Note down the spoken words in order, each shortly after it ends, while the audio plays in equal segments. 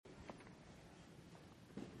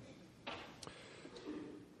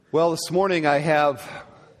Well, this morning I have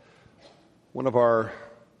one of our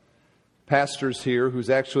pastors here who's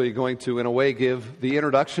actually going to, in a way, give the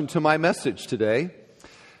introduction to my message today.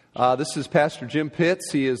 This is Pastor Jim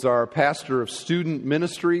Pitts. He is our pastor of student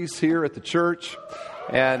ministries here at the church.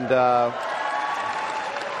 And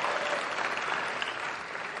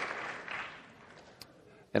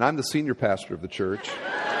I'm the senior pastor of the church.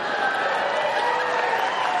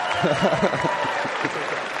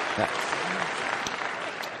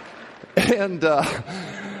 And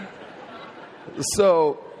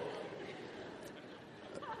so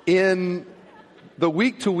in the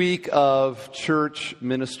week-to-week of church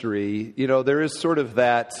ministry, there is sort of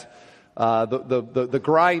that, the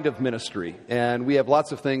grind of ministry. And we have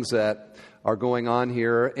lots of things that are going on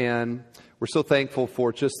here. And we're so thankful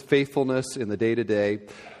for just faithfulness in the day-to-day.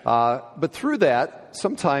 But through that,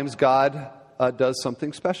 sometimes God does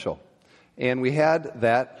something special. And we had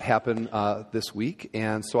that happen this week.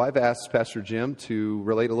 And so I've asked Pastor Jim to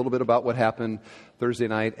relate a little bit about what happened Thursday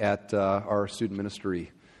night at our student ministry.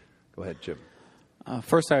 Go ahead, Jim.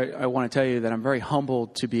 First, I want to tell you that I'm very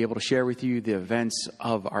humbled to be able to share with you the events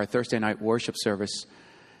of our Thursday night worship service.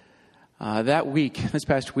 This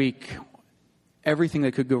past week, everything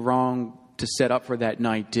that could go wrong to set up for that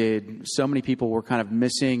night did. So many people were kind of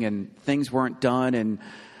missing and things weren't done, and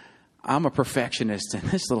I'm a perfectionist, and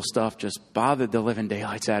this little stuff just bothered the living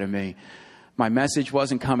daylights out of me. My message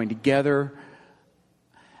wasn't coming together,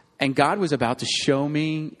 and God was about to show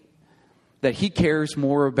me that He cares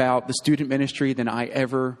more about the student ministry than I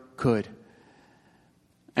ever could.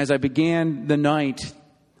 As I began the night,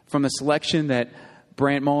 from the selection that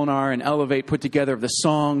Brant Molinar and Elevate put together of the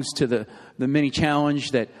songs to the mini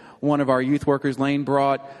challenge that one of our youth workers, Lane,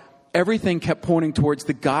 brought, everything kept pointing towards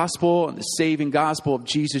the gospel and the saving gospel of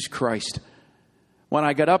Jesus Christ. When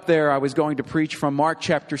I got up there, I was going to preach from Mark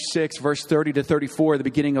chapter 6, verse 30 to 34, the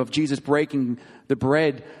beginning of Jesus breaking the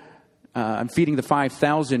bread and feeding the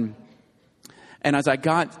 5,000. And as I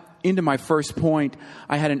got into my first point,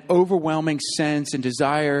 I had an overwhelming sense and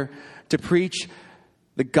desire to preach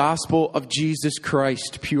the gospel of Jesus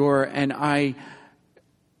Christ pure, and I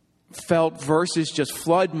felt verses just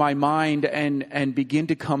flood my mind and begin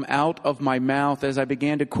to come out of my mouth as I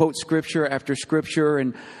began to quote scripture after scripture.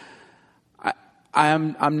 And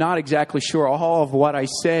I'm not exactly sure all of what I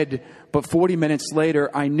said, but 40 minutes later,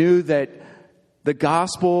 I knew that the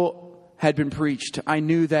gospel had been preached. I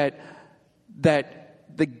knew that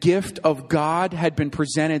the gift of God had been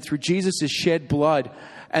presented through Jesus' shed blood,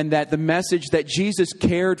 and that the message that Jesus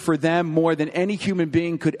cared for them more than any human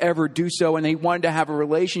being could ever do so, and He wanted to have a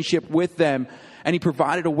relationship with them, and He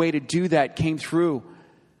provided a way to do that, came through.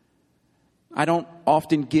 I don't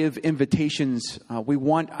often give invitations. We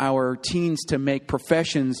want our teens to make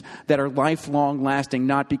professions that are lifelong lasting,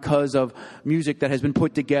 not because of music that has been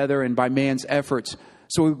put together and by man's efforts.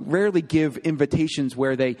 So we rarely give invitations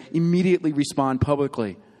where they immediately respond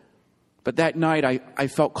publicly. But that night I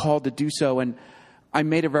felt called to do so, and I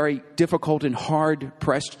made a very difficult and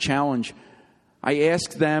hard-pressed challenge. I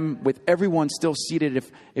asked them, with everyone still seated,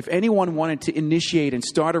 if anyone wanted to initiate and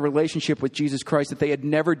start a relationship with Jesus Christ that they had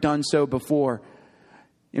never done so before,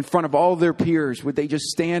 in front of all their peers, would they just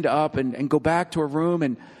stand up and go back to a room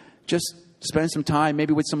and just spend some time,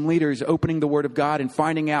 maybe with some leaders, opening the Word of God and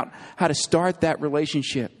finding out how to start that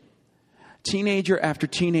relationship? Teenager after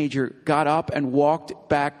teenager got up and walked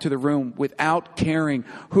back to the room without caring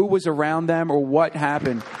who was around them or what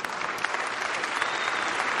happened.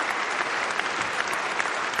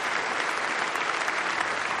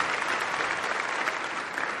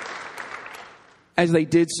 As they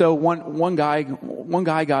did so, one guy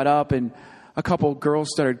got up, and a couple of girls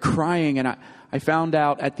started crying, and I found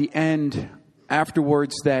out at the end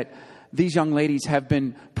afterwards that these young ladies have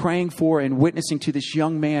been praying for and witnessing to this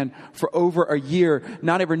young man for over a year,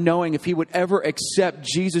 not ever knowing if he would ever accept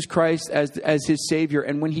Jesus Christ as his Savior.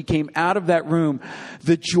 And when he came out of that room,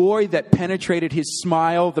 the joy that penetrated his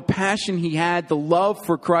smile, the passion he had, the love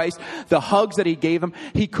for Christ, the hugs that He gave him,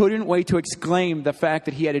 he couldn't wait to exclaim the fact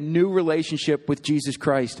that he had a new relationship with Jesus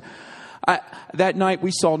Christ. That night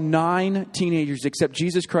we saw 9 teenagers accept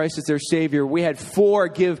Jesus Christ as their Savior. We had 4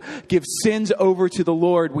 give sins over to the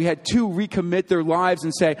Lord. We had 2 recommit their lives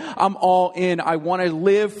and say, I'm all in. I want to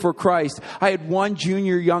live for Christ. I had one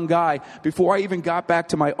junior young guy, before I even got back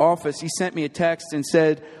to my office, he sent me a text and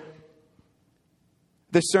said,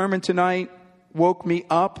 the sermon tonight woke me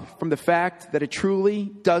up from the fact that it truly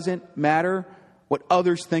doesn't matter what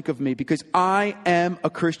others think of me, because I am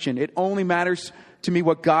a Christian. It only matters to me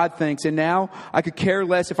what God thinks. And now I could care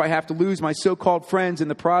less if I have to lose my so-called friends in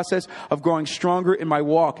the process of growing stronger in my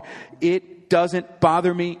walk. It doesn't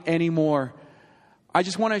bother me anymore. I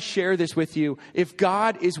just want to share this with you. If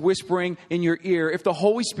God is whispering in your ear, if the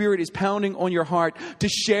Holy Spirit is pounding on your heart to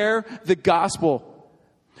share the gospel,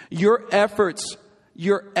 your efforts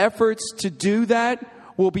to do that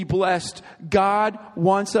will be blessed. God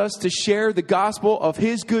wants us to share the gospel of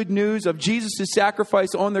His good news, of Jesus'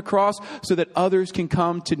 sacrifice on the cross, so that others can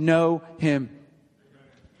come to know Him.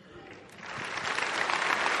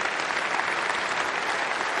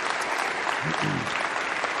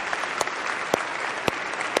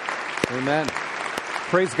 Amen.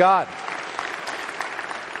 Praise God.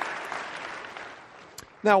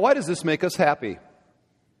 Now, why does this make us happy?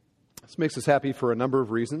 This makes us happy for a number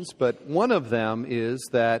of reasons, but one of them is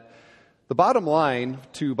that the bottom line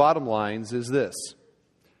to bottom lines is this,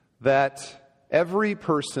 that every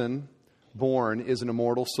person born is an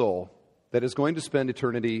immortal soul that is going to spend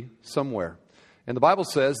eternity somewhere. And the Bible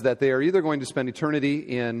says that they are either going to spend eternity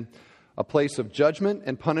in a place of judgment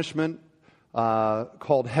and punishment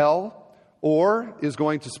called hell, or is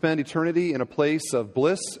going to spend eternity in a place of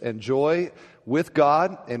bliss and joy with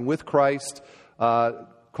God and with Christ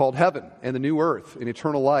called heaven and the new earth in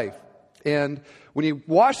eternal life. And when you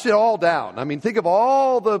wash it all down, I mean, think of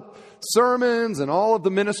all the sermons and all of the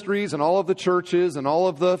ministries and all of the churches and all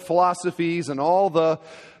of the philosophies and all the,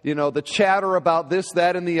 the chatter about this,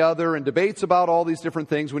 that, and the other and debates about all these different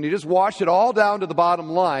things. When you just wash it all down to the bottom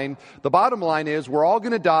line is we're all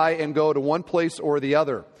going to die and go to one place or the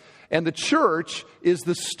other. And the church is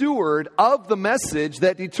the steward of the message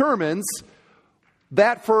that determines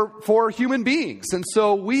that for human beings. And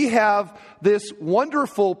so we have this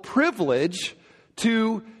wonderful privilege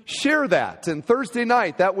to share that. And Thursday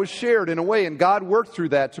night, that was shared in a way, and God worked through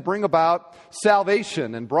that to bring about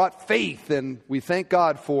salvation and brought faith. And we thank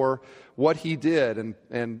God for what He did.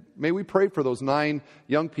 And may we pray for those 9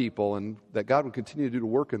 young people and that God would continue to do the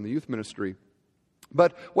work in the youth ministry.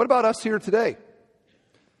 But what about us here today?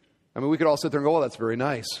 I mean, we could all sit there and go, "Oh, that's very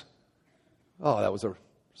nice. Oh, that was a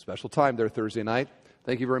special time there Thursday night.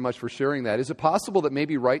 Thank you very much for sharing that." Is it possible that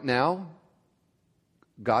maybe right now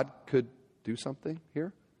God could do something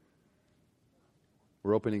here?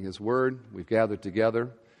 We're opening His Word. We've gathered together.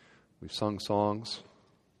 We've sung songs.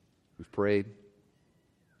 We've prayed.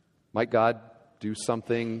 Might God do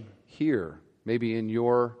something here, maybe in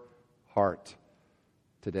your heart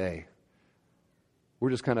today? We're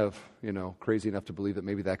just kind of, crazy enough to believe that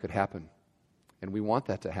maybe that could happen. And we want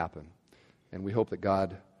that to happen. And we hope that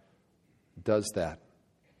God does that.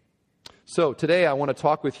 So today I want to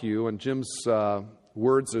talk with you, and Jim's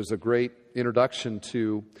words is a great introduction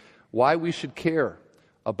to why we should care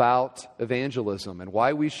about evangelism and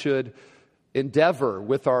why we should endeavor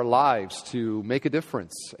with our lives to make a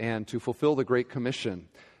difference and to fulfill the Great Commission,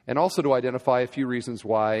 and also to identify a few reasons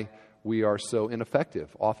why we are so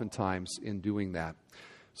ineffective oftentimes in doing that.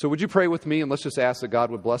 So would you pray with me, and let's just ask that God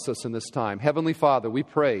would bless us in this time. Heavenly Father, we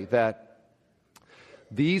pray that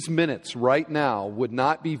these minutes right now would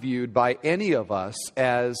not be viewed by any of us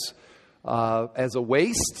as a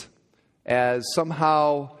waste, as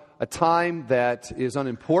somehow a time that is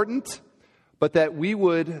unimportant, but that we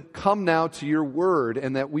would come now to your word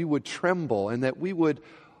and that we would tremble and that we would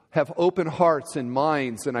have open hearts and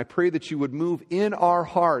minds. And I pray that you would move in our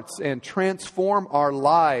hearts and transform our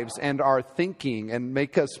lives and our thinking and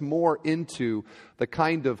make us more into the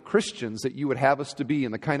kind of Christians that you would have us to be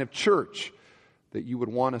and the kind of church that you would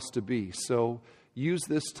want us to be. So use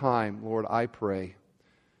this time, Lord, I pray.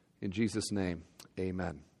 In Jesus' name,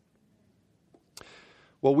 amen.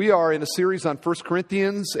 Well, we are in a series on 1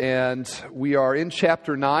 Corinthians, and we are in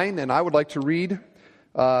chapter 9, and I would like to read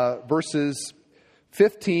verses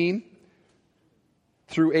 15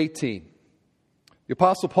 through 18. The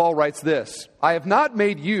Apostle Paul writes this: "I have not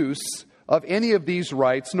made use of any of these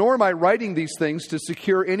rights, nor am I writing these things to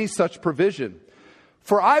secure any such provision.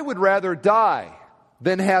 For I would rather die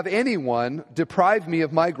than have anyone deprive me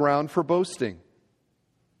of my ground for boasting.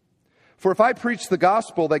 For if I preach the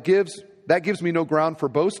gospel, that gives me no ground for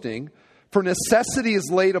boasting, for necessity is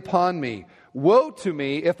laid upon me. Woe to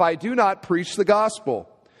me if I do not preach the gospel.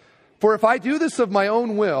 For if I do this of my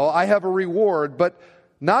own will, I have a reward, but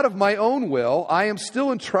not of my own will. I am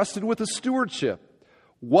still entrusted with a stewardship.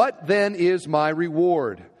 What then is my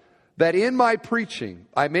reward? That in my preaching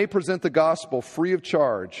I may present the gospel free of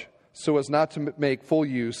charge, so as not to make full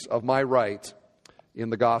use of my right in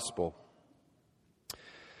the gospel."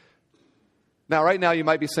 Now, right now you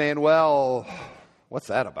might be saying, "Well, what's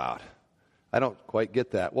that about? I don't quite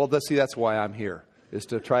get that." Well, that's why I'm here, is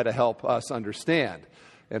to try to help us understand.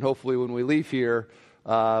 And hopefully when we leave here,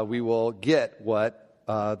 we will get what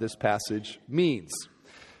this passage means.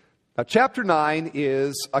 Now, chapter 9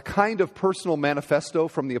 is a kind of personal manifesto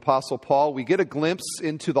from the Apostle Paul. We get a glimpse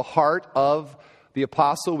into the heart of the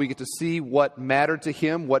apostle. We get to see what mattered to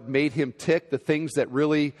him, what made him tick, the things that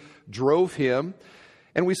really drove him.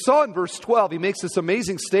 And we saw in verse 12, he makes this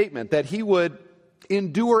amazing statement that he would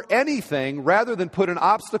endure anything rather than put an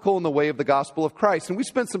obstacle in the way of the gospel of Christ. And we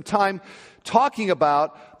spent some time talking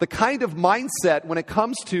about the kind of mindset when it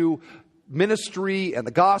comes to ministry and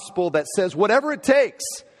the gospel that says, whatever it takes,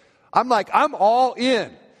 I'm all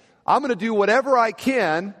in. I'm going to do whatever I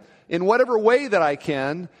can in whatever way that I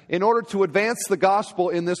can in order to advance the gospel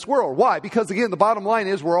in this world. Why? Because again, the bottom line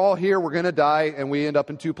is we're all here, we're going to die, and we end up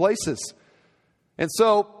in two places. And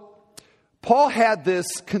so Paul had this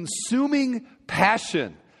consuming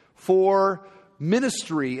passion for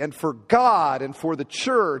ministry and for God and for the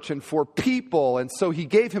church and for people. And so he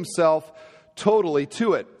gave himself totally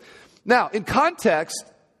to it. Now, in context,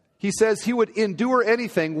 he says he would endure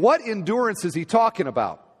anything. What endurance is he talking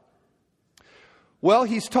about? Well,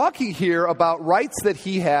 he's talking here about rights that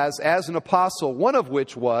he has as an apostle, one of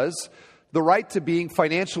which was the right to being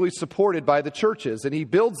financially supported by the churches. And he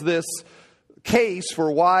builds this case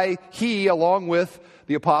for why he, along with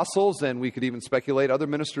the apostles, and we could even speculate other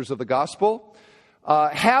ministers of the gospel,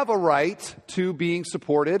 have a right to being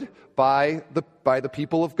supported by the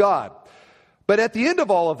people of God. But at the end of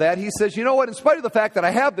all of that, he says, you know what, in spite of the fact that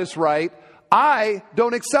I have this right, I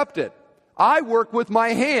don't accept it. I work with my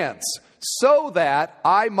hands so that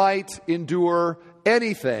I might endure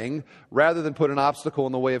anything rather than put an obstacle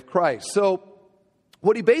in the way of Christ. So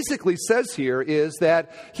what he basically says here is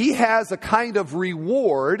that he has a kind of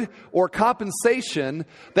reward or compensation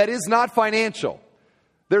that is not financial.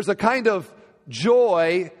 There's a kind of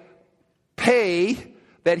joy, pay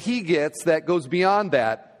that he gets that goes beyond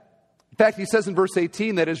that. In fact, he says in verse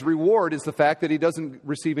 18 that his reward is the fact that he doesn't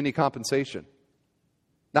receive any compensation.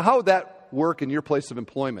 Now, how would that work in your place of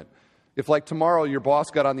employment? If, like, tomorrow your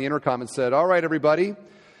boss got on the intercom and said, all right, everybody,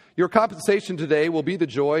 your compensation today will be the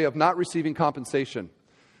joy of not receiving compensation.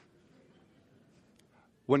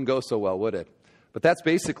 Wouldn't go so well, would it? But that's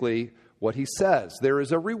basically what he says. There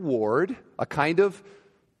is a reward, a kind of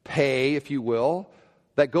pay, if you will,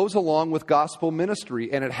 that goes along with gospel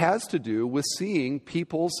ministry, and it has to do with seeing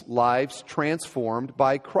people's lives transformed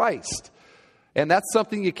by Christ. And that's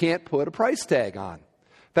something you can't put a price tag on.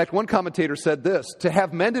 In fact, one commentator said this: to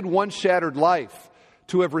have mended one shattered life,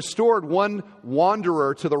 to have restored one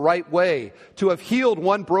wanderer to the right way, to have healed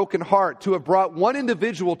one broken heart, to have brought one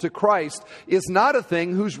individual to Christ is not a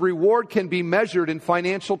thing whose reward can be measured in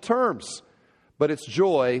financial terms, but its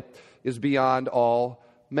joy is beyond all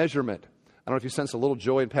measurement. I don't know if you sense a little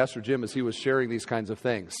joy in Pastor Jim as he was sharing these kinds of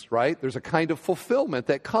things, right? There's a kind of fulfillment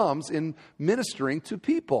that comes in ministering to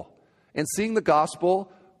people and seeing the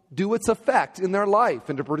gospel do its effect in their life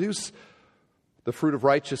and to produce the fruit of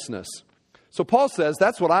righteousness. So Paul says,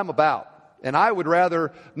 that's what I'm about. And I would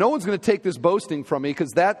rather, no one's going to take this boasting from me,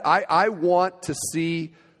 because that I want to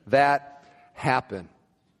see that happen.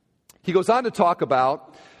 He goes on to talk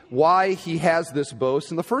about why he has this boast.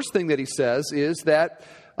 And the first thing that he says is that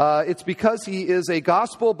it's because he is a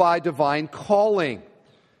gospel by divine calling.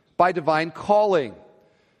 By divine calling.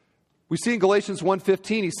 We see in Galatians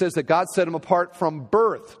 1:15, he says that God set him apart from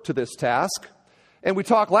birth to this task. And we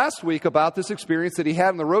talked last week about this experience that he had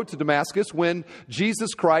on the road to Damascus when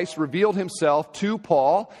Jesus Christ revealed himself to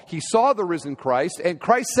Paul. He saw the risen Christ, and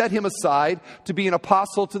Christ set him aside to be an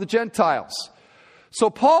apostle to the Gentiles. So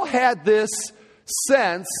Paul had this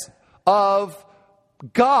sense of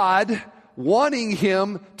God wanting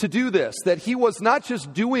him to do this, that he was not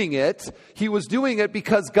just doing it, he was doing it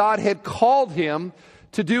because God had called him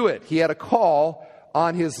to do it. He had a call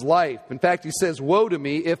on his life. In fact, he says, woe to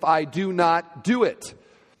me if I do not do it.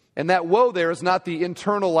 And that woe there is not the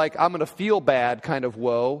internal, like, I'm going to feel bad kind of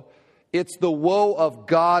woe. It's the woe of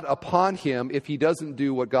God upon him if he doesn't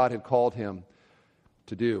do what God had called him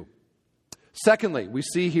to do. Secondly, we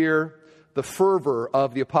see here the fervor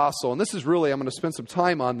of the apostle. And this is really, I'm going to spend some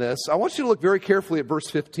time on this. I want you to look very carefully at verse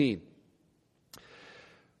 15.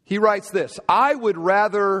 He writes this: I would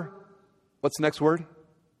rather, what's the next word?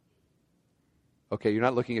 Okay, you're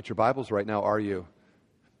not looking at your Bibles right now, are you?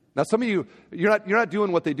 Now, some of you, you're not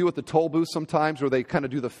doing what they do at the toll booth sometimes, where they kind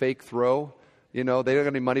of do the fake throw. You know, they don't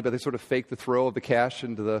have any money, but they sort of fake the throw of the cash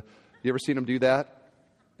into the... You ever seen them do that?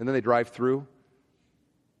 And then they drive through? You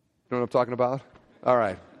know what I'm talking about? All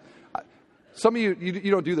right. Some of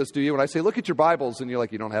you don't do this, do you? When I say, look at your Bibles, and you're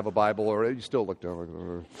like, you don't have a Bible, or you still look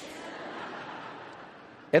down.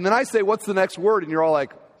 And then I say, what's the next word? And you're all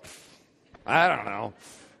like, I don't know.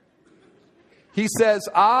 He says,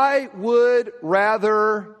 I would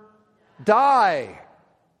rather die.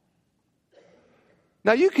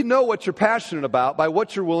 Now, you can know what you're passionate about by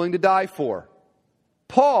what you're willing to die for.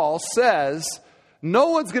 Paul says, no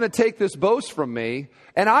one's going to take this boast from me,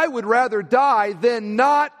 and I would rather die than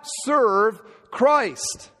not serve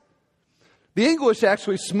Christ. The English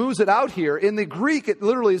actually smooths it out here. In the Greek, it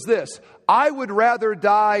literally is this: I would rather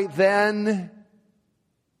die than...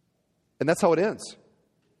 And that's how it ends.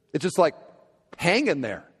 It's just like hanging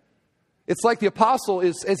there. It's like the apostle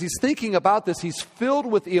is, as he's thinking about this, he's filled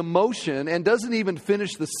with emotion and doesn't even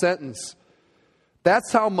finish the sentence.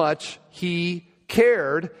 That's how much he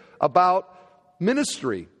cared about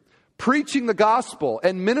ministry. Preaching the gospel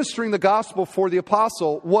and ministering the gospel for the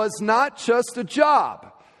apostle was not just a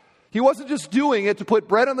job. He wasn't just doing it to put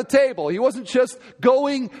bread on the table. He wasn't just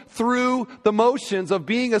going through the motions of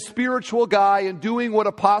being a spiritual guy and doing what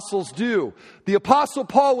apostles do. The apostle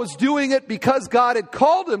Paul was doing it because God had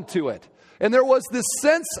called him to it. And there was this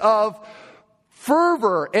sense of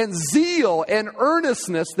fervor and zeal and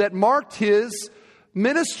earnestness that marked his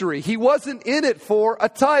ministry. He wasn't in it for a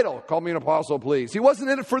title. Call me an apostle, please. He wasn't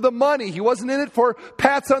in it for the money. He wasn't in it for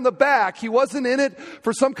pats on the back. He wasn't in it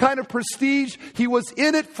for some kind of prestige. He was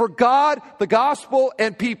in it for God, the gospel,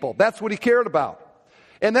 and people. That's what he cared about.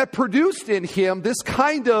 And that produced in him this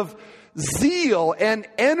kind of zeal and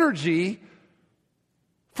energy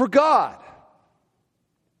for God.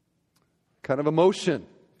 Kind of emotion,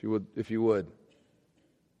 if you would.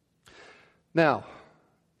 Now,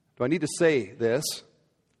 do I need to say this?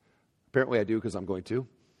 Apparently I do, because I'm going to.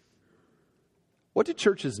 What do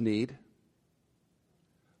churches need?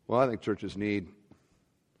 Well, I think churches need,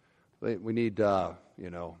 we need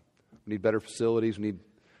better facilities. We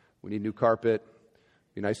need new carpet.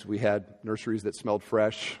 It'd be nice if we had nurseries that smelled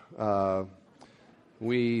fresh.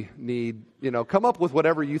 We need, come up with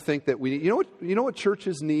whatever you think that we need. You know what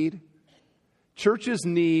churches need? Churches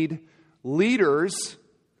need leaders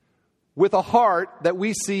with a heart that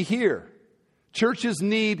we see here. Churches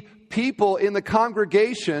need people in the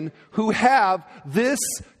congregation who have this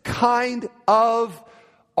kind of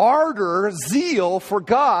ardor, zeal for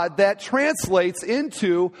God that translates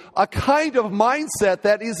into a kind of mindset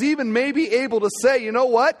that is even maybe able to say, you know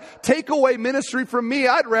what? Take away ministry from me,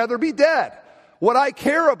 I'd rather be dead. What I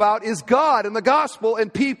care about is God and the gospel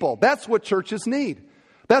and people. That's what churches need.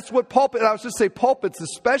 That's what pulpits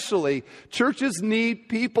especially. Churches need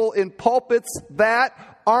people in pulpits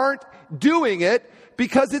that aren't doing it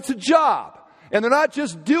because it's a job. And they're not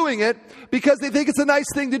just doing it because they think it's a nice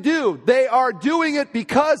thing to do. They are doing it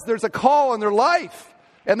because there's a call in their life.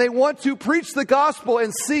 And they want to preach the gospel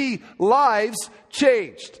and see lives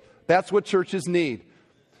changed. That's what churches need.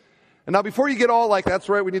 And now before you get all like, that's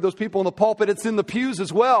right, we need those people in the pulpit, it's in the pews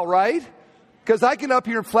as well, right? Because I can up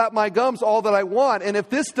here and flap my gums all that I want, and if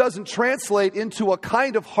this doesn't translate into a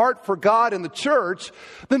kind of heart for God in the church,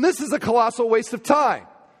 then this is a colossal waste of time.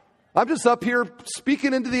 I'm just up here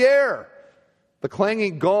speaking into the air. The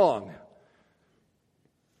clanging gong.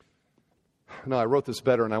 No, I wrote this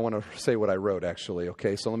better, and I want to say what I wrote, actually.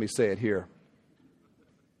 Okay, so let me say it here.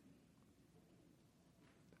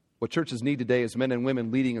 What churches need today is men and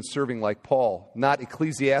women leading and serving like Paul, not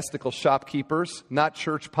ecclesiastical shopkeepers, not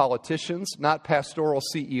church politicians, not pastoral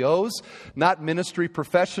CEOs, not ministry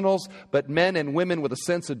professionals, but men and women with a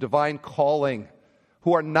sense of divine calling,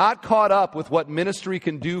 who are not caught up with what ministry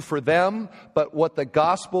can do for them, but what the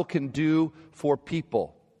gospel can do for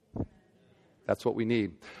people. That's what we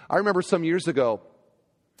need. I remember some years ago,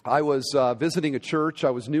 I was visiting a church.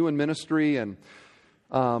 I was new in ministry, and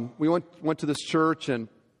we went to this church, and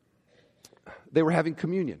they were having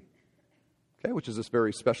communion, okay, which is this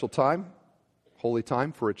very special time, holy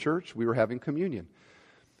time for a church. We were having communion.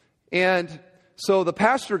 And so the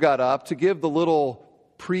pastor got up to give the little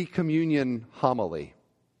pre-communion homily.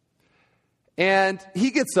 And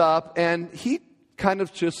he gets up and he kind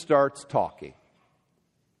of just starts talking.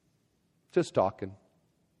 Just talking.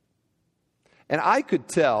 And I could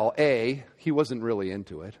tell, A, he wasn't really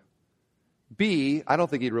into it. B, I don't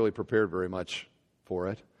think he'd really prepared very much for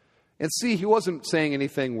it. And C, he wasn't saying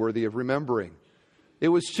anything worthy of remembering. It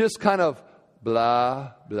was just kind of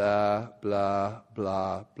blah, blah, blah,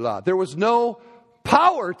 blah, blah. There was no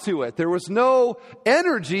power to it. There was no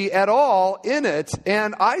energy at all in it.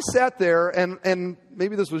 And I sat there, and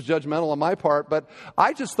maybe this was judgmental on my part, but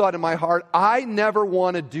I just thought in my heart, I never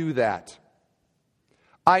want to do that.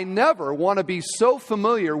 I never want to be so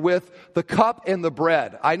familiar with the cup and the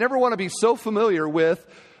bread. I never want to be so familiar with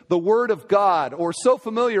the Word of God, or so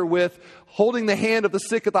familiar with holding the hand of the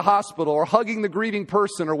sick at the hospital, or hugging the grieving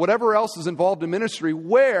person, or whatever else is involved in ministry,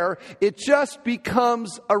 where it just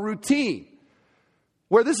becomes a routine,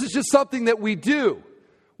 where this is just something that we do,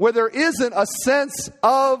 where there isn't a sense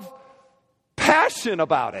of passion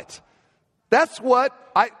about it. That's what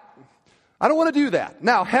I don't want to do that.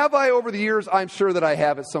 Now, have I over the years? I'm sure that I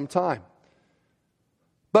have at some time.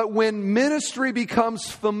 But when ministry becomes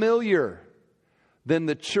familiar, then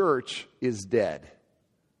the church is dead.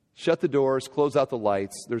 Shut the doors, close out the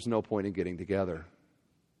lights. There's no point in getting together.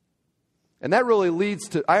 And that really leads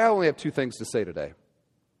to, I only have two things to say today.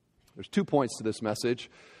 There's 2 points to this message.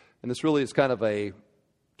 And this really is kind of a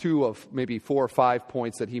 2 of maybe 4 or 5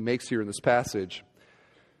 points that he makes here in this passage.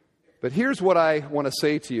 But here's what I want to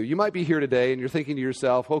say to you. You might be here today and you're thinking to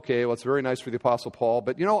yourself, okay, well, it's very nice for the Apostle Paul,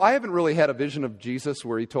 but I haven't really had a vision of Jesus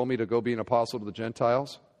where he told me to go be an apostle to the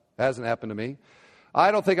Gentiles. It hasn't happened to me.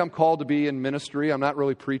 I don't think I'm called to be in ministry. I'm not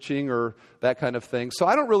really preaching or that kind of thing. So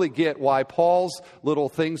I don't really get why Paul's little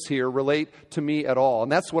things here relate to me at all.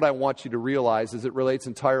 And that's what I want you to realize, is it relates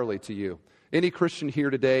entirely to you. Any Christian here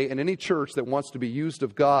today and any church that wants to be used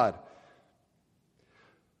of God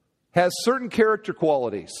has certain character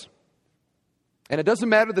qualities. And it doesn't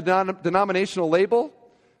matter the denominational label.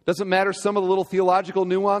 It doesn't matter some of the little theological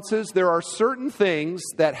nuances. There are certain things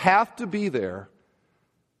that have to be there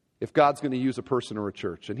if God's going to use a person or a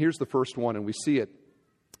church. And here's the first one, and we see it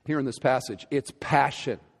here in this passage. It's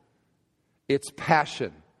passion. It's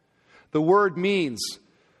passion. The word means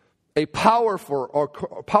a powerful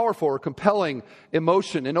or compelling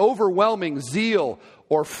emotion, an overwhelming zeal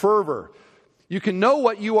or fervor. You can know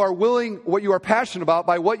what you are passionate about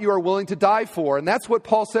by what you are willing to die for. And that's what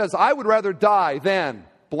Paul says. I would rather die than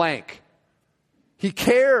blank. He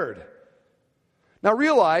cared. Now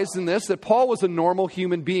realize in this that Paul was a normal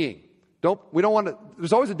human being.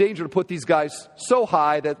 There's always a danger to put these guys so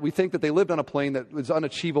high that we think that they lived on a plane that was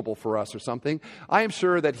unachievable for us or something. I am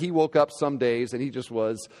sure that he woke up some days and he just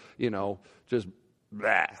was, just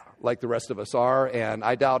blah, like the rest of us are. And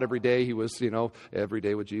I doubt every day he was, every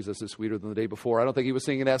day with Jesus is sweeter than the day before. I don't think he was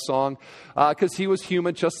singing that song because he was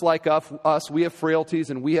human just like us. We have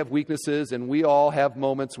frailties and we have weaknesses and we all have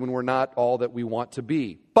moments when we're not all that we want to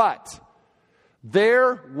be. But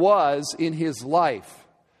there was in his life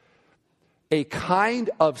a kind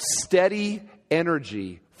of steady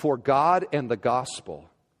energy for God and the gospel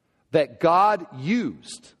that God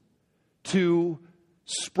used to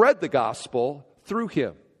spread the gospel through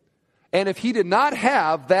him. And if he did not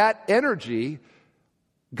have that energy,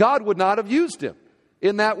 God would not have used him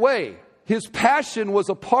in that way. His passion was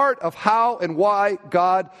a part of how and why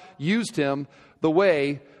God used him the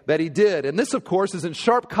way that he did. And this, of course, is in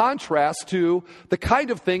sharp contrast to the kind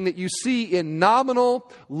of thing that you see in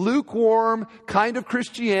nominal, lukewarm kind of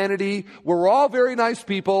Christianity, where we're all very nice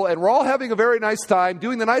people and we're all having a very nice time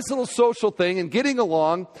doing the nice little social thing and getting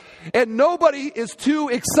along, and nobody is too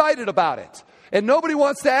excited about it. And nobody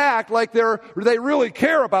wants to act like they really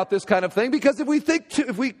care about this kind of thing, because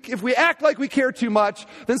if we act like we care too much,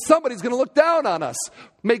 then somebody's going to look down on us.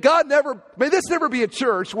 May this never be a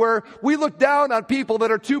church where we look down on people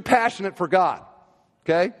that are too passionate for God.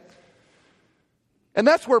 Okay? And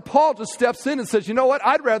that's where Paul just steps in and says, you know what?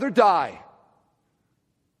 I'd rather die.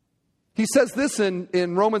 He says this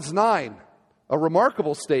in Romans 9, a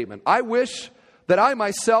remarkable statement. I wish that I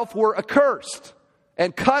myself were accursed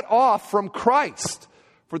and cut off from Christ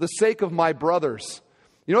for the sake of my brothers.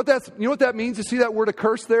 You know what that means? You see that word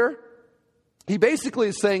accursed there? He basically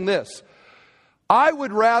is saying this. I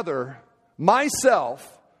would rather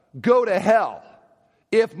myself go to hell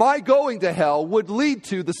if my going to hell would lead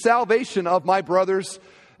to the salvation of my brothers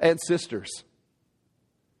and sisters.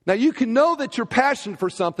 Now you can know that you're passionate for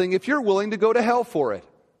something if you're willing to go to hell for it.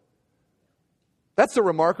 That's a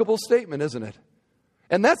remarkable statement, isn't it?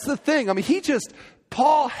 And that's the thing.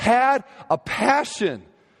 Paul had a passion.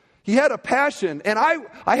 He had a passion. And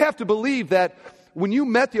I have to believe that when you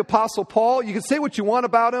met the Apostle Paul, you can say what you want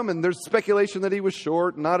about him, and there's speculation that he was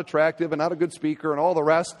short and not attractive and not a good speaker and all the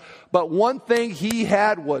rest. But one thing he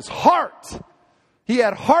had was heart. He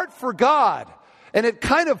had heart for God. And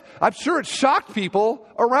I'm sure it shocked people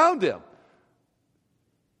around him.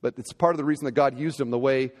 But it's part of the reason that God used him the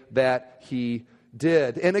way that he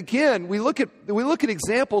did. And again, we look at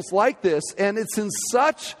examples like this, and it's in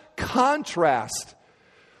such contrast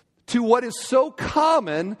to what is so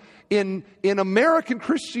common in American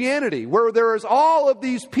Christianity, where there is all of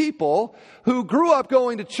these people who grew up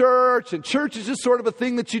going to church, and church is just sort of a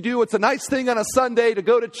thing that you do. It's a nice thing on a Sunday to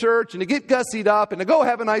go to church and to get gussied up and to go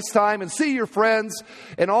have a nice time and see your friends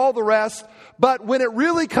and all the rest. But when it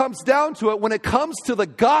really comes down to it, when it comes to the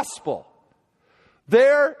gospel,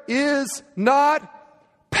 there is not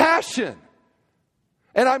passion.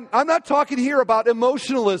 And I'm not talking here about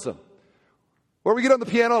emotionalism, where we get on the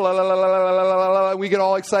piano, la, la, la, la, la, la, la, la, we get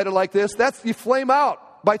all excited like this. You flame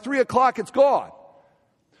out. By 3 o'clock, it's gone.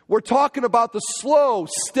 We're talking about the slow,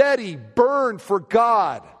 steady burn for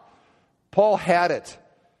God. Paul had it.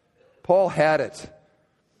 Paul had it.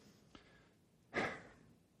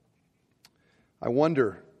 I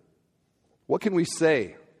wonder, what can we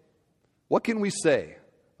say? What can we say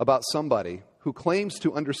about somebody who claims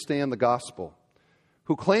to understand the gospel,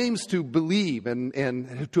 who claims to believe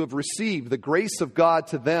and to have received the grace of God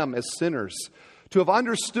to them as sinners, to have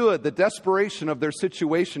understood the desperation of their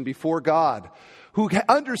situation before God, who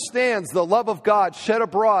understands the love of God shed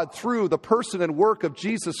abroad through the person and work of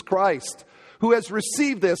Jesus Christ, who has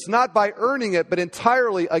received this not by earning it, but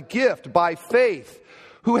entirely a gift by faith,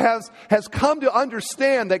 who has come to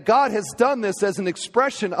understand that God has done this as an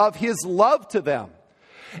expression of His love to them,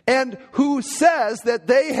 and who says that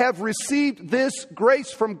they have received this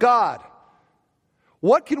grace from God.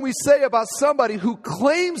 What can we say about somebody who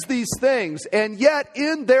claims these things, and yet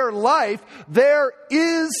in their life there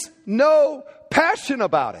is no passion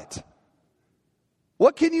about it?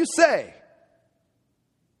 What can you say?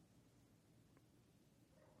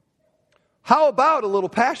 How about a little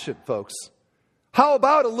passion, folks? How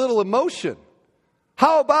about a little emotion?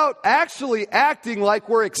 How about actually acting like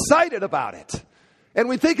we're excited about it? And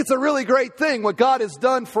we think it's a really great thing what God has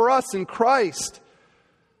done for us in Christ.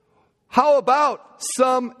 How about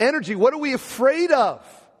some energy? What are we afraid of?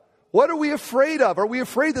 What are we afraid of? Are we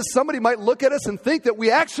afraid that somebody might look at us and think that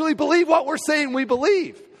we actually believe what we're saying we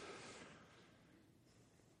believe?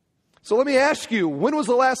 So let me ask you, when was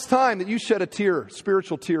the last time that you shed a tear,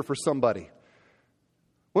 spiritual tear for somebody?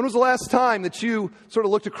 When was the last time that you sort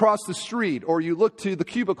of looked across the street, or you looked to the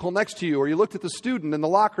cubicle next to you, or you looked at the student in the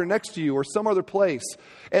locker next to you, or some other place,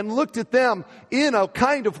 and looked at them in a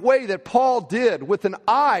kind of way that Paul did, with an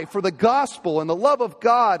eye for the gospel and the love of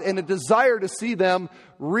God and a desire to see them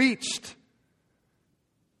reached?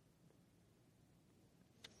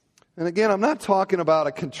 And again, I'm not talking about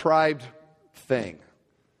a contrived thing.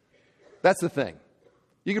 That's the thing.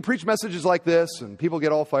 You can preach messages like this, and people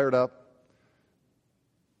get all fired up.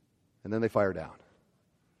 And then they fire down.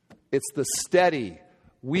 It's the steady,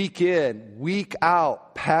 week in, week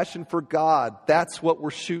out, passion for God. That's what we're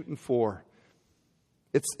shooting for.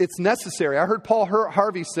 It's necessary. I heard Paul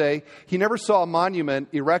Harvey say he never saw a monument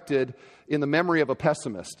erected in the memory of a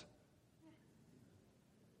pessimist.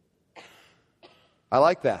 I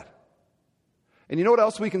like that. And you know what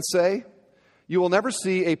else we can say? You will never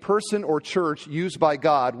see a person or church used by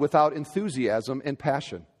God without enthusiasm and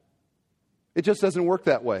passion. It just doesn't work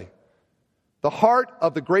that way. The heart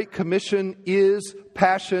of the Great Commission is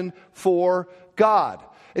passion for God.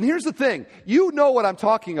 And here's the thing. You know what I'm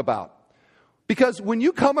talking about. Because when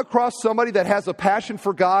you come across somebody that has a passion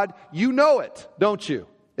for God, you know it, don't you?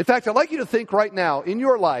 In fact, I'd like you to think right now, in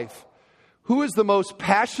your life, who is the most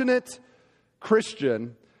passionate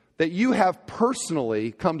Christian that you have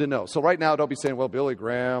personally come to know? So right now, don't be saying, well, Billy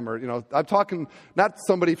Graham, or, I'm talking not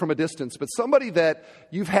somebody from a distance, but somebody that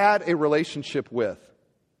you've had a relationship with.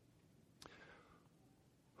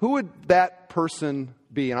 Who would that person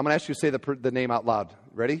be? And I'm going to ask you to say the name out loud.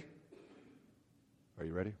 Ready? Are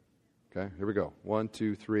you ready? Okay, here we go. 1,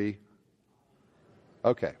 2, 3.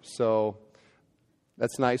 Okay, so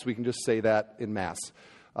that's nice. We can just say that in mass.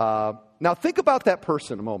 Now think about that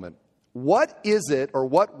person a moment. What is it, or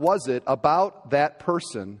what was it about that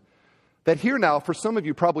person that here now, for some of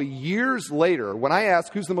you, probably years later, when I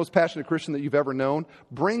ask who's the most passionate Christian that you've ever known,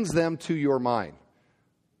 brings them to your mind?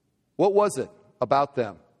 What was it about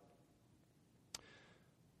them?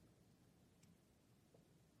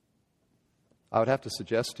 I would have to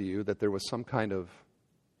suggest to you that there was some kind of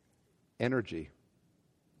energy.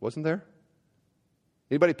 Wasn't there?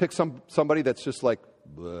 Anybody pick somebody that's just like,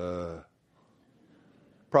 bleh?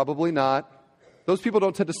 Probably not. Those people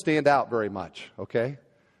don't tend to stand out very much, okay?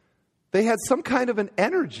 They had some kind of an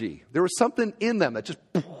energy. There was something in them that just,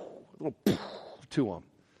 a little to them.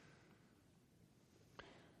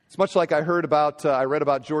 It's much like I read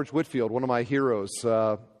about George Whitefield, one of my heroes,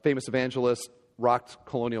 famous evangelist, rocked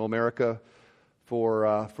colonial America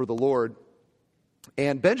for the Lord.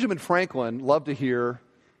 And Benjamin Franklin loved to hear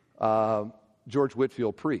George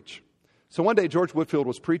Whitefield preach. So one day George Whitefield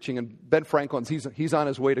was preaching, and Ben Franklin's he's on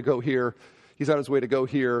his way to go hear. He's on his way to go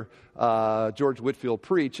hear George Whitefield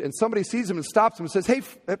preach, and somebody sees him and stops him and says, "Hey,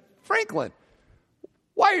 Franklin,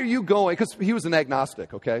 why are you going?" Because he was an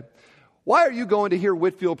agnostic. Okay, why are you going to hear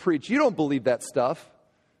Whitefield preach? You don't believe that stuff.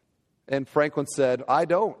 And Franklin said, "I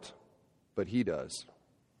don't, but he does.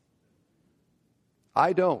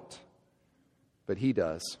 I don't, but he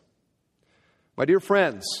does." My dear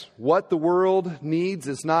friends, what the world needs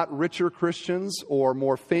is not richer Christians or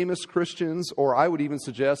more famous Christians, or I would even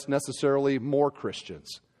suggest necessarily more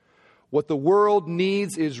Christians. What the world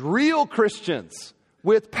needs is real Christians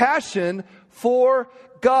with passion for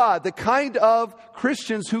God. The kind of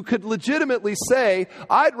Christians who could legitimately say,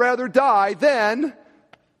 I'd rather die than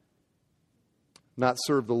not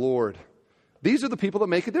serve the Lord. These are the people that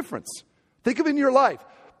make a difference. Think of it in your life.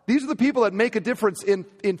 These are the people that make a difference in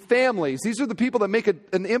families. These are the people that make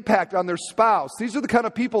an impact on their spouse. These are the kind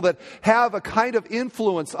of people that have a kind of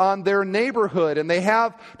influence on their neighborhood, and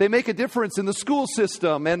they make a difference in the school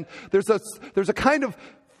system. And there's a kind of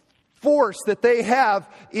force that they have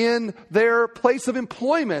in their place of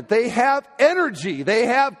employment. They have energy. They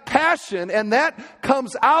have passion, and that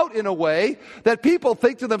comes out in a way that people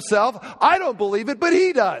think to themselves, I don't believe it, but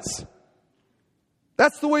he does.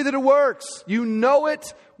 That's the way that it works. You know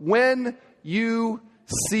it when you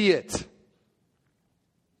see it.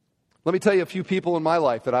 Let me tell you a few people in my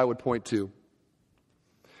life that I would point to.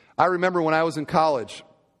 I remember when I was in college,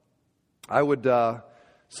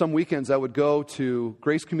 some weekends I would go to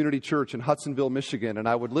Grace Community Church in Hudsonville, Michigan, and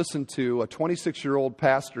I would listen to a 26-year-old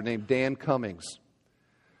pastor named Dan Cummings.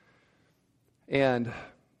 And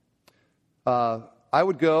I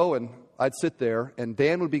would go and I'd sit there, and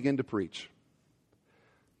Dan would begin to preach.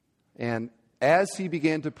 And as he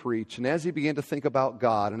began to preach, and as he began to think about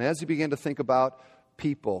God, and as he began to think about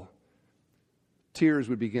people, tears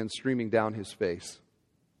would begin streaming down his face.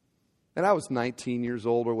 And I was 19 years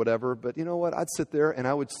old or whatever, but you know what? I'd sit there and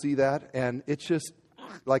I would see that, and it's just,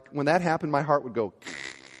 like when that happened, my heart would go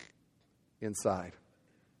inside.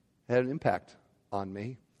 It had an impact on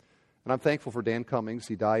me. And I'm thankful for Dan Cummings.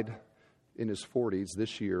 He died in his 40s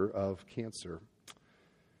this year of cancer.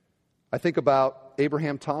 I think about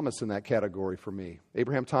Abraham Thomas in that category for me.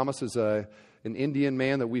 Abraham Thomas is an Indian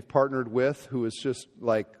man that we've partnered with who is just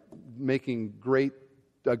like making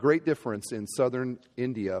a great difference in southern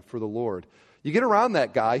India for the Lord. You get around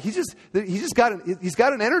that guy, he's got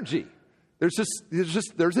an energy.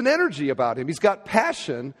 There's an energy about him. He's got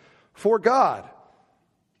passion for God.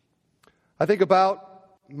 I think about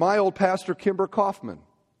my old pastor, Kimber Kaufman,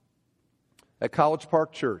 at College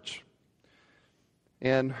Park Church.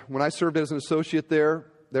 And when I served as an associate there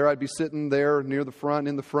I'd be sitting there near the front,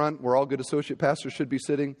 in the front, where all good associate pastors should be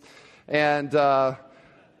sitting. And I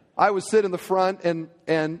would sit in the front,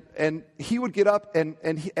 and he would get up,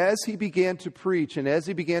 and as he began to preach, and as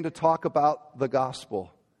he began to talk about the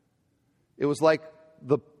gospel, it was like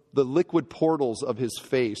the liquid portals of his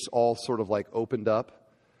face all sort of like opened up.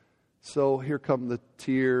 So here come the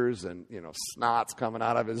tears, and snot's coming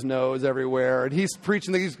out of his nose everywhere, and he's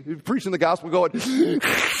preaching the gospel, going,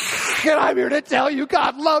 and I'm here to tell you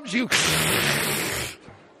God loves you.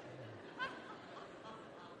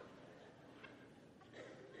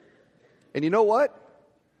 And you know what?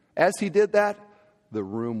 As he did that, the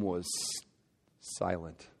room was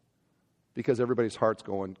silent because everybody's heart's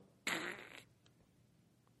going.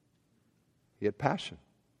 He had passion.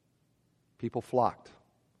 People flocked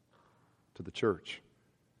to the church.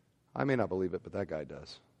 I may not believe it, but that guy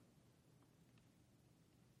does.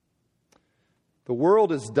 The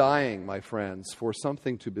world is dying, my friends, for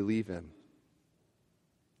something to believe in.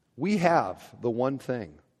 We have the one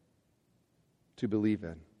thing to believe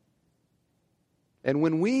in. And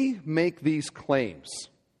when we make these claims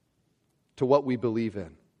to what we believe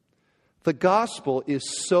in, the gospel is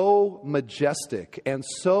so majestic and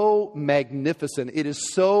so magnificent. It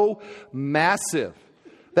is so massive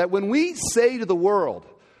that when we say to the world,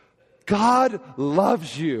 God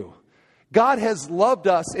loves you, God has loved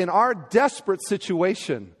us in our desperate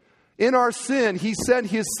situation, in our sin, He sent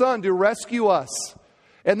His Son to rescue us.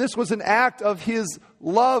 And this was an act of His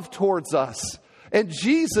love towards us. And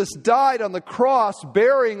Jesus died on the cross,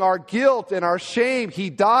 bearing our guilt and our shame. He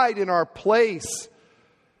died in our place.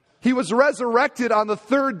 He was resurrected on the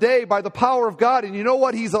third day by the power of God. And you know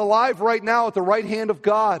what? He's alive right now at the right hand of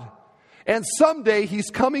God. And someday He's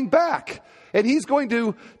coming back. And He's going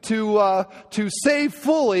to save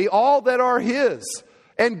fully all that are His.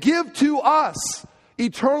 And give to us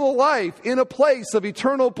eternal life in a place of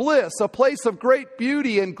eternal bliss. A place of great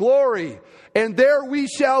beauty and glory. And there we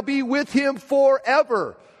shall be with Him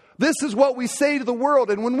forever. This is what we say to the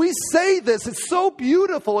world. And when we say this, it's so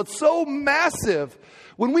beautiful. It's so massive.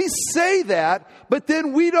 When we say that, but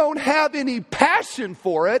then we don't have any passion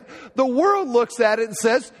for it, the world looks at it and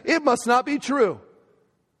says, it must not be true.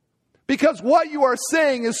 Because what you are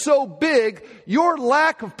saying is so big, your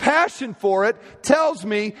lack of passion for it tells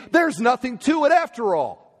me there's nothing to it after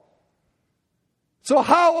all. So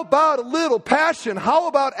how about a little passion? How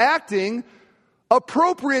about acting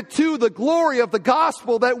appropriate to the glory of the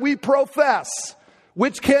gospel that we profess,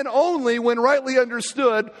 which can only, when rightly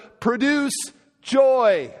understood, produce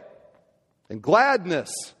joy and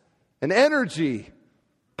gladness an energy,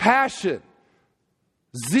 passion,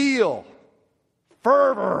 zeal,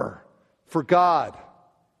 fervor for God.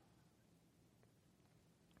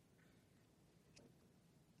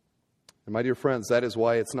 And my dear friends, that is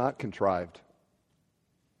why it's not contrived.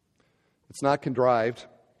 It's not contrived.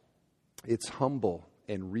 It's humble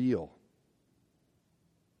and real.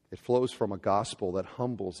 It flows from a gospel that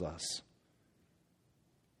humbles us.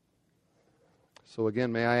 So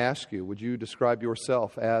again, may I ask you, would you describe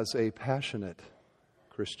yourself as a passionate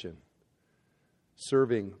Christian,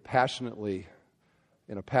 serving passionately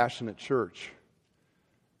in a passionate church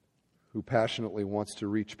who passionately wants to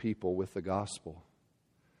reach people with the gospel?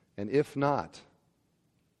 And if not,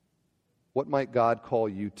 what might God call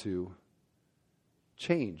you to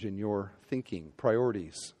change in your thinking,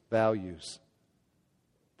 priorities, values?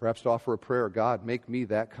 Perhaps to offer a prayer, God, make me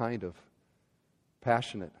that kind of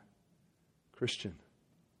passionate Christian.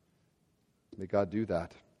 May God do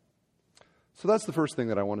that. So that's the first thing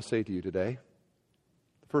that I want to say to you today.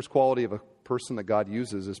 The first quality of a person that God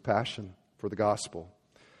uses is passion for the gospel.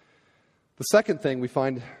 The second thing we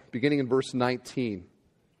find beginning in verse 19.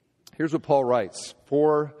 Here's what Paul writes.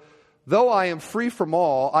 For though I am free from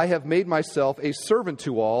all, I have made myself a servant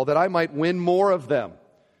to all, that I might win more of them.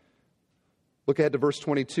 Look ahead to verse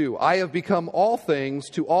 22. I have become all things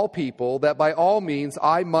to all people, that by all means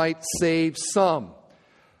I might save some.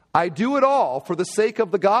 I do it all for the sake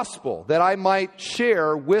of the gospel, that I might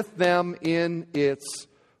share with them in its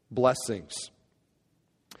blessings.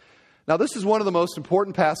 Now, this is one of the most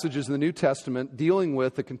important passages in the New Testament dealing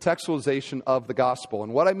with the contextualization of the gospel.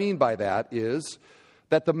 And what I mean by that is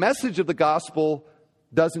that the message of the gospel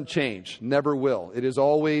doesn't change, never will. It is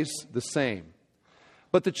always the same.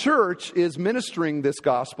 But the church is ministering this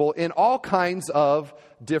gospel in all kinds of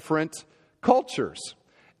different cultures.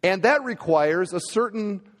 And that requires a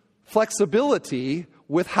certain flexibility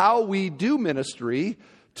with how we do ministry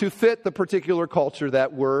to fit the particular culture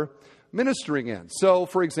that we're ministering in. So,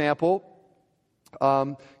 for example,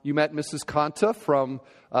 you met Mrs. Kanta from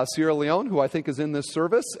Sierra Leone, who I think is in this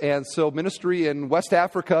service. And so ministry in West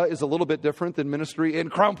Africa is a little bit different than ministry in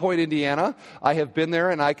Crown Point, Indiana. I have been there,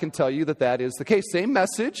 and I can tell you that that is the case. Same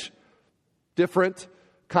message, different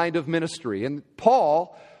kind of ministry. And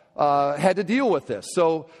Paul had to deal with this.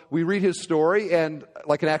 So we read his story, and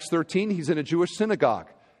like in Acts 13, he's in a Jewish synagogue,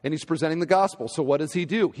 and he's presenting the gospel. So what does he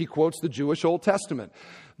do? He quotes the Jewish Old Testament.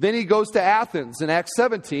 Then he goes to Athens in Acts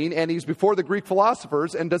 17, and he's before the Greek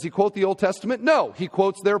philosophers. And does he quote the Old Testament? No. He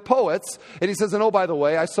quotes their poets. And he says, and oh, by the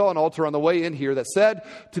way, I saw an altar on the way in here that said,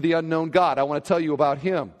 to the unknown God. I want to tell you about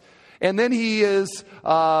him. And then he's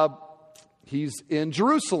in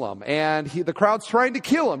Jerusalem, and the crowd's trying to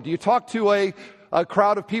kill him. Do you talk to a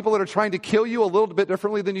crowd of people that are trying to kill you a little bit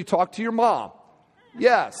differently than you talk to your mom?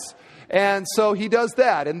 Yes. And so he does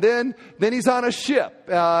that. And then he's on a ship,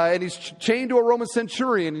 and he's chained to a Roman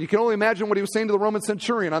centurion. And you can only imagine what he was saying to the Roman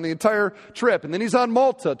centurion on the entire trip. And then he's on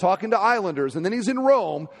Malta talking to islanders. And then he's in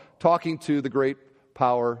Rome talking to the great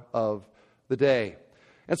power of the day.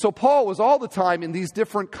 And so Paul was all the time in these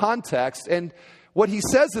different contexts. And what he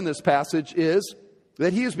says in this passage is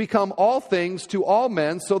that he has become all things to all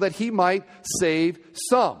men so that he might save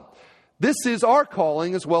some. This is our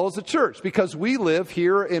calling as well as a church, because we live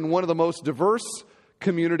here in one of the most diverse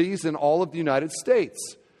communities in all of the United States.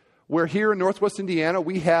 Where here in Northwest Indiana,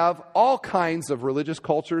 we have all kinds of religious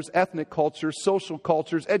cultures, ethnic cultures, social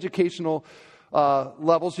cultures, educational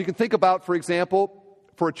levels. You can think about, for example,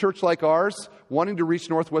 for a church like ours, wanting to reach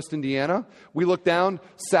Northwest Indiana, we look down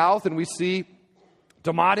south and we see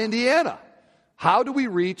DeMott, Indiana. How do we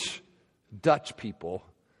reach Dutch people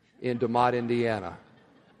in DeMott, Indiana?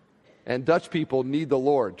 And Dutch people need the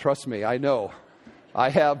Lord. Trust me, I know. I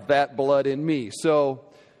have that blood in me. So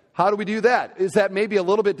how do we do that? Is that maybe a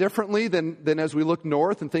little bit differently than as we look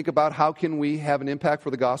north and think about how can we have an impact for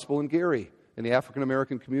the gospel in Gary, in the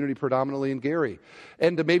African-American community predominantly in Gary?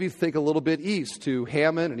 And to maybe think a little bit east to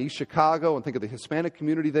Hammond and East Chicago and think of the Hispanic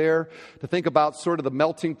community there, to think about sort of the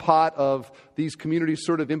melting pot of these communities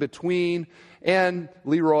sort of in between, and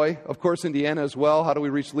Leroy, of course, Indiana as well. How do we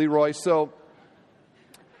reach Leroy? So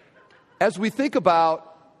as we think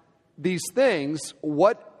about these things,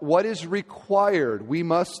 what is required? We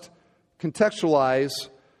must contextualize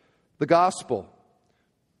the gospel.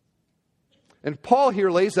 And Paul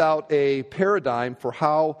here lays out a paradigm for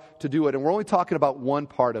how to do it. And we're only talking about one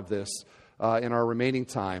part of this in our remaining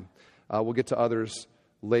time. We'll get to others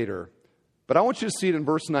later. But I want you to see it in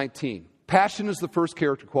verse 19. Passion is the first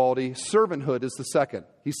character quality. Servanthood is the second.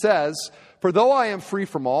 He says, for though I am free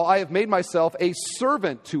from all, I have made myself a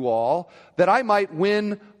servant to all, that I might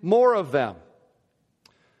win more of them.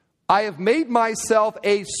 I have made myself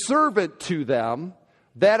a servant to them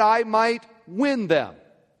that I might win them.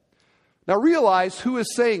 Now realize who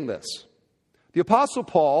is saying this. The Apostle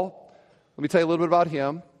Paul, let me tell you a little bit about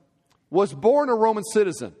him, was born a Roman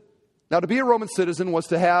citizen. Now to be a Roman citizen was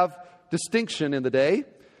to have distinction in the day.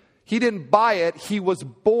 He didn't buy it, he was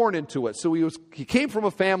born into it. So he came from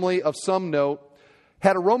a family of some note,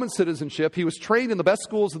 had a Roman citizenship. He was trained in the best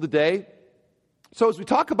schools of the day. So as we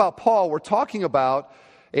talk about Paul, we're talking about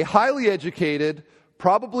a highly educated,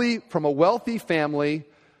 probably from a wealthy family,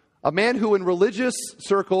 a man who in religious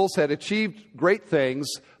circles had achieved great things.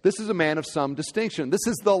 This is a man of some distinction. This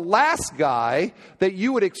is the last guy that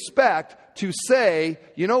you would expect to say,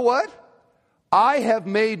 you know what? I have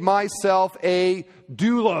made myself a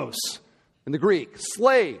doulos, in the Greek,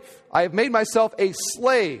 slave. I have made myself a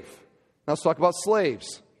slave. Now let's talk about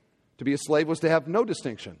slaves. To be a slave was to have no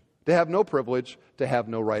distinction, to have no privilege, to have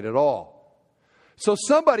no right at all. So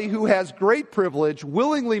somebody who has great privilege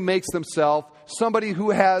willingly makes themselves somebody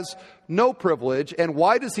who has no privilege. And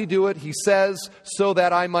why does he do it? He says, so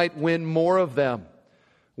that I might win more of them.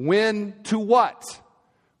 Win to what?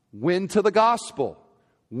 Win to the gospel.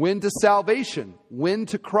 Win to salvation. Win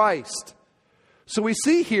to Christ. So we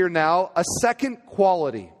see here now a second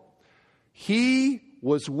quality. He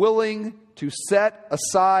was willing to set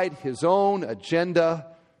aside his own agenda,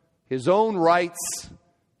 his own rights,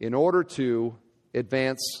 in order to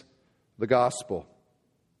advance the gospel.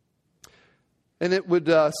 And it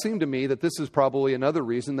would seem to me that this is probably another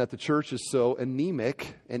reason that the church is so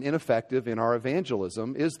anemic and ineffective in our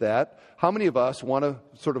evangelism, is that how many of us want to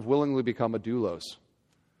sort of willingly become a doulos?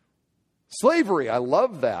 Slavery, I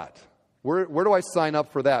love that. Where do I sign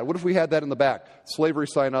up for that? What if we had that in the back? Slavery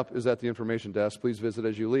sign up is at the information desk. Please visit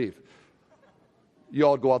as you leave. You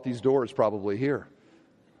all go out these doors probably here.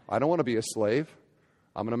 I don't want to be a slave.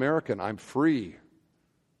 I'm an American. I'm free.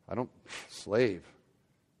 I don't slave.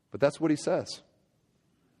 But that's what he says.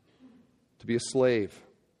 To be a slave.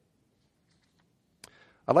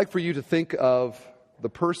 I'd like for you to think of the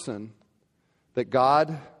person that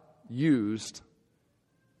God used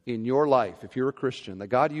in your life, if you're a Christian, that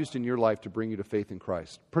God used in your life to bring you to faith in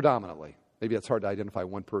Christ, predominantly. Maybe that's hard to identify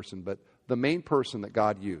one person, but the main person that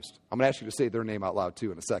God used. I'm going to ask you to say their name out loud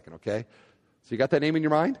too in a second, okay? So you got that name in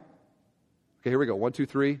your mind? Okay, here we go. 1, 2,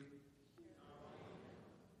 3.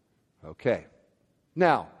 Okay.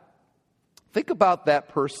 Now, think about that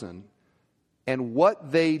person and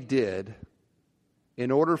what they did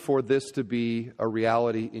in order for this to be a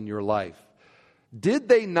reality in your life. Did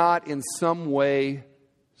they not in some way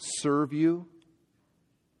serve you?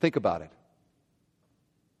 Think about it.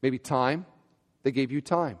 Maybe time. They gave you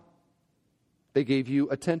time. They gave you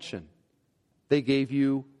attention. They gave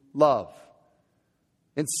you love.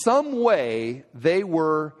 In some way, they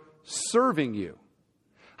were serving you.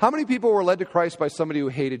 How many people were led to Christ by somebody who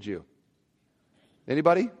hated you?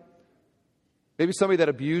 Anybody? Maybe somebody that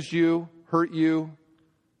abused you, hurt you?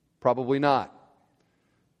 Probably not.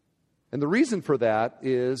 And the reason for that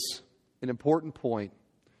is an important point.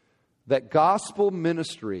 That gospel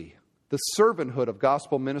ministry, the servanthood of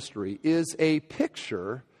gospel ministry, is a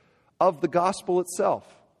picture of the gospel itself.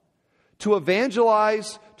 To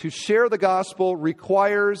evangelize, to share the gospel,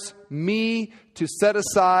 requires me to set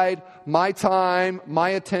aside my time, my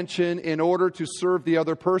attention, in order to serve the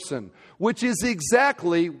other person, which is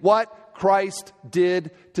exactly what Christ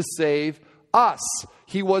did to save us.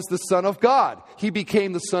 He was the Son of God. He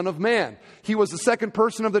became the Son of Man. He was the second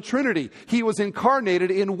person of the Trinity. He was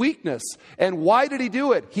incarnated in weakness. And why did he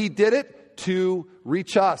do it? He did it to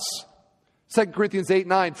reach us. 2 Corinthians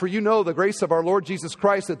 8:9, for you know the grace of our Lord Jesus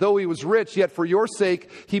Christ, that though he was rich, yet for your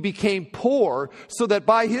sake he became poor, so that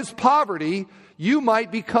by his poverty you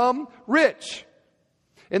might become rich.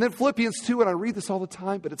 And then Philippians 2, and I read this all the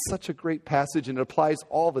time, but it's such a great passage and it applies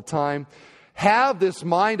all the time. Have this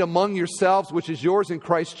mind among yourselves, which is yours in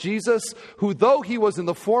Christ Jesus, who though he was in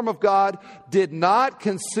the form of God, did not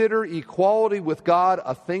consider equality with God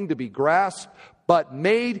a thing to be grasped, but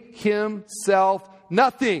made himself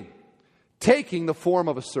nothing, taking the form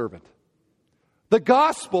of a servant. The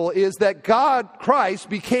gospel is that God, Christ,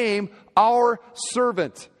 became our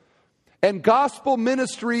servant. And gospel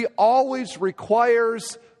ministry always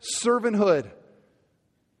requires servanthood.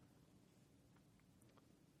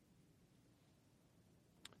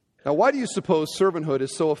 Now, why do you suppose servanthood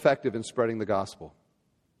is so effective in spreading the gospel?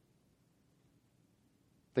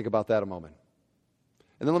 Think about that a moment.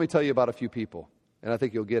 And then let me tell you about a few people, and I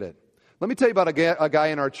think you'll get it. Let me tell you about a guy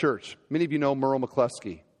in our church. Many of you know Merle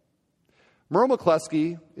McCluskey. Merle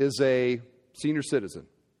McCluskey is a senior citizen.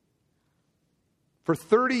 For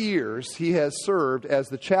 30 years, he has served as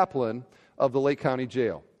the chaplain of the Lake County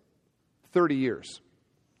Jail. 30 years.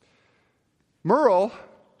 Merle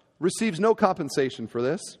receives no compensation for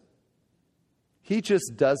this. He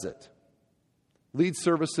just does it. Leads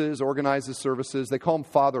services, organizes services. They call him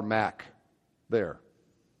Father Mac there,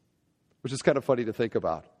 which is kind of funny to think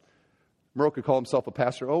about. Merle could call himself a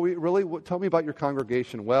pastor. Oh, really? Tell me about your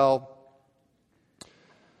congregation. Well,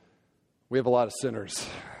 we have a lot of sinners.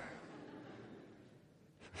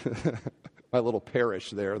 My little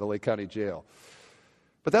parish there, the Lake County Jail.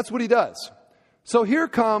 But that's what he does. So here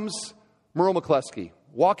comes Merle McCleskey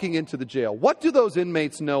walking into the jail. What do those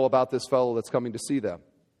inmates know about this fellow that's coming to see them?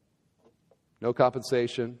 No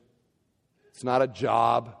compensation. It's not a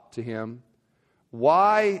job to him.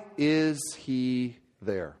 Why is he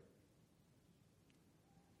there?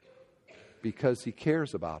 Because he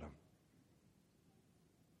cares about them.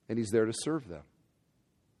 And he's there to serve them.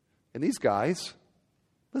 And these guys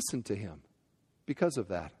listen to him because of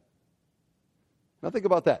that. Now think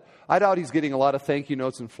about that. I doubt he's getting a lot of thank you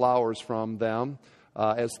notes and flowers from them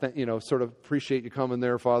sort of appreciate you coming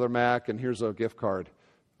there, Father Mac, and here's a gift card.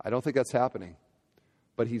 I don't think that's happening.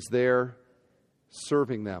 But he's there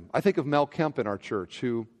serving them. I think of Mel Kemp in our church,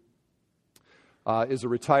 who is a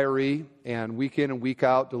retiree and week in and week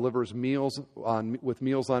out delivers with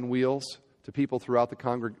Meals on Wheels to people throughout the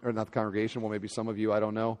congregation. Well, maybe some of you, I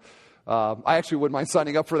don't know. I actually wouldn't mind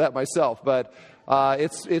signing up for that myself, but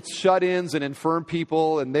it's shut-ins and infirm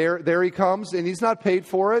people, and there he comes, and he's not paid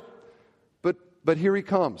for it, but here he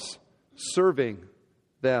comes, serving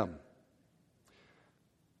them.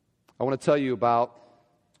 I want to tell you about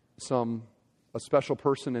a special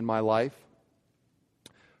person in my life.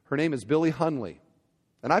 Her name is Billy Hunley,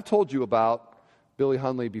 and I've told you about Billy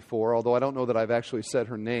Hunley before, although I don't know that I've actually said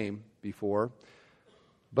her name before.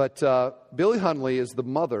 But Billy Hunley is the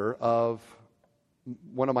mother of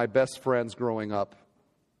one of my best friends growing up,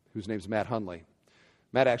 whose name's Matt Hunley.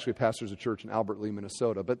 Matt actually pastors a church in Albert Lea,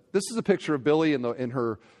 Minnesota. But this is a picture of Billy in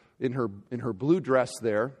her blue dress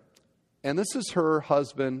there, and this is her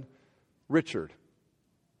husband, Richard.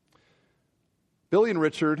 Billy and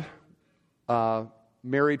Richard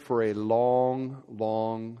married for a long,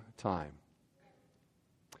 long time.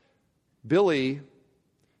 Billy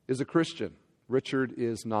is a Christian. Richard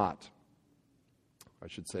is not. I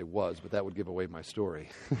should say was, but that would give away my story.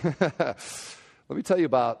 Let me tell you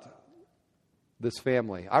about this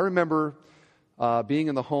family. I remember being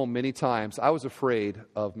in the home many times. I was afraid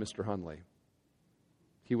of Mr. Hunley.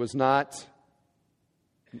 He was not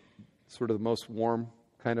sort of the most warm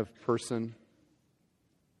kind of person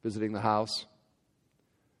visiting the house.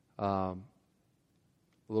 A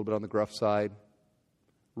little bit on the gruff side.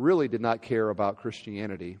 Really did not care about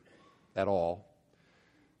Christianity at all.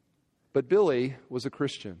 But Billy was a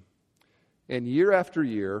Christian. And year after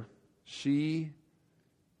year, she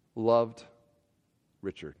loved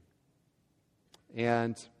Richard.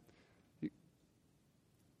 And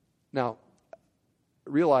now,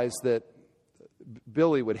 realize that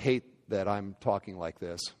Billy would hate that I'm talking like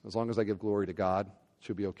this. As long as I give glory to God,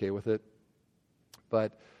 she'll be okay with it.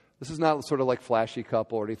 But this is not sort of like flashy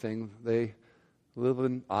couple or anything. They live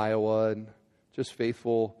in Iowa and just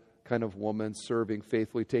faithful kind of woman, serving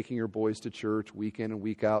faithfully, taking her boys to church week in and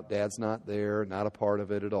week out. Dad's not there, not a part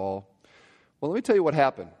of it at all. Well, let me tell you what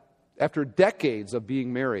happened. After decades of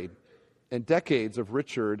being married and decades of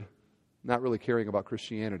Richard not really caring about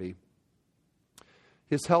Christianity,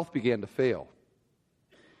 his health began to fail.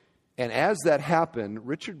 And as that happened,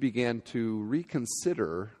 Richard began to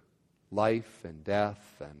reconsider life and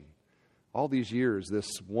death and all these years, this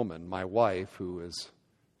woman, my wife, who has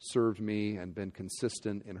served me and been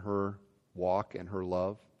consistent in her walk and her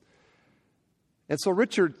love. And so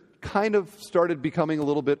Richard kind of started becoming a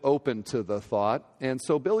little bit open to the thought, and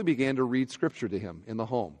so Billy began to read Scripture to him in the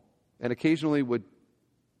home and occasionally would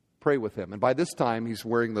pray with him. And by this time, he's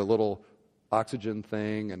wearing the little oxygen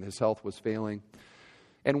thing and his health was failing.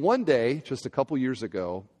 And one day, just a couple years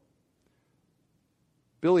ago,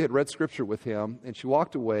 Billy had read Scripture with him, and she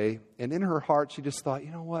walked away, and in her heart, she just thought,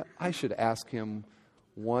 you know what, I should ask him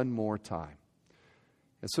one more time.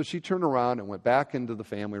 And so she turned around and went back into the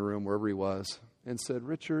family room, wherever he was, and said,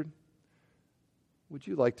 Richard, would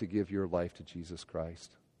you like to give your life to Jesus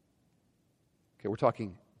Christ? Okay, we're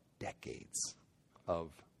talking decades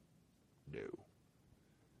of no.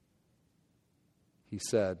 He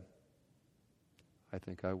said, I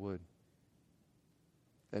think I would.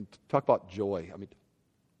 And talk about joy. I mean,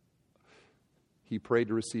 he prayed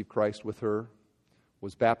to receive Christ with her,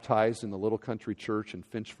 was baptized in the little country church in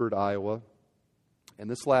Finchford, Iowa. And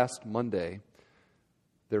this last Monday,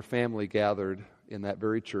 their family gathered in that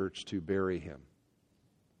very church to bury him.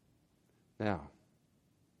 Now,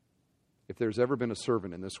 if there's ever been a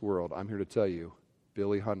servant in this world, I'm here to tell you,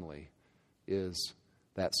 Billy Hunley is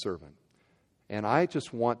that servant. And I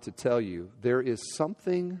just want to tell you, there is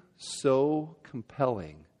something so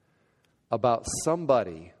compelling about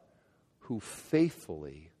somebody who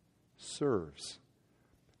faithfully serves.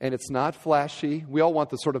 And it's not flashy. We all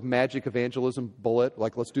want the sort of magic evangelism bullet,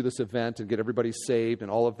 like let's do this event and get everybody saved and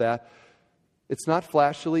all of that. It's not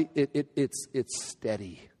flashily, it's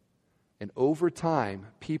steady. And over time,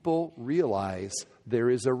 people realize there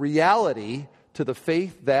is a reality to the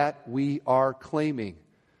faith that we are claiming.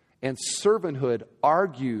 And servanthood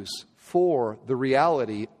argues for the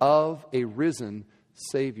reality of a risen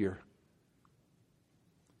Savior.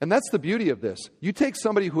 And that's the beauty of this. You take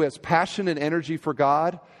somebody who has passion and energy for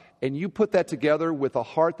God, and you put that together with a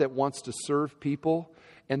heart that wants to serve people,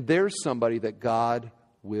 and there's somebody that God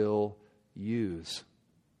will use.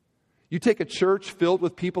 You take a church filled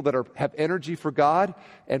with people that have energy for God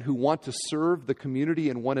and who want to serve the community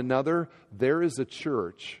and one another, there is a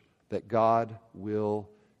church that God will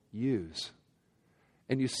use.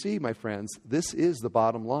 And you see, my friends, this is the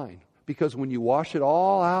bottom line. Because when you wash it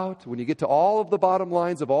all out, when you get to all of the bottom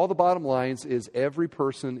lines of all the bottom lines, is every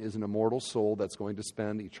person is an immortal soul that's going to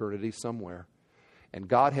spend eternity somewhere. And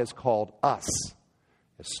God has called us,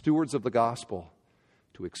 as stewards of the gospel,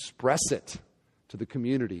 to express it to the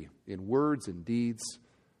community in words and deeds,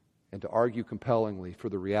 and to argue compellingly for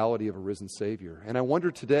the reality of a risen Savior. And I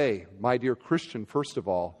wonder today, my dear Christian, first of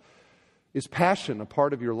all, is passion a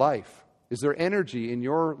part of your life? Is there energy in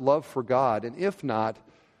your love for God? And if not,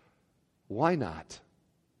 why not?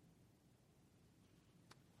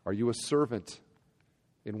 Are you a servant?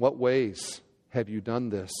 In what ways have you done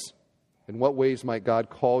this? In what ways might God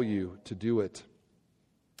call you to do it?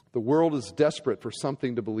 The world is desperate for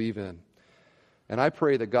something to believe in. And I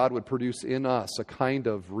pray that God would produce in us a kind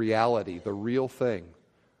of reality, the real thing,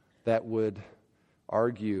 that would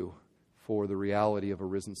argue for the reality of a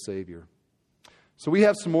risen Savior. So we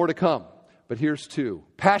have some more to come, but here's two.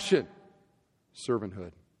 Passion,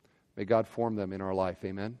 servanthood. May God form them in our life.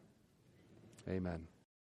 Amen? Amen.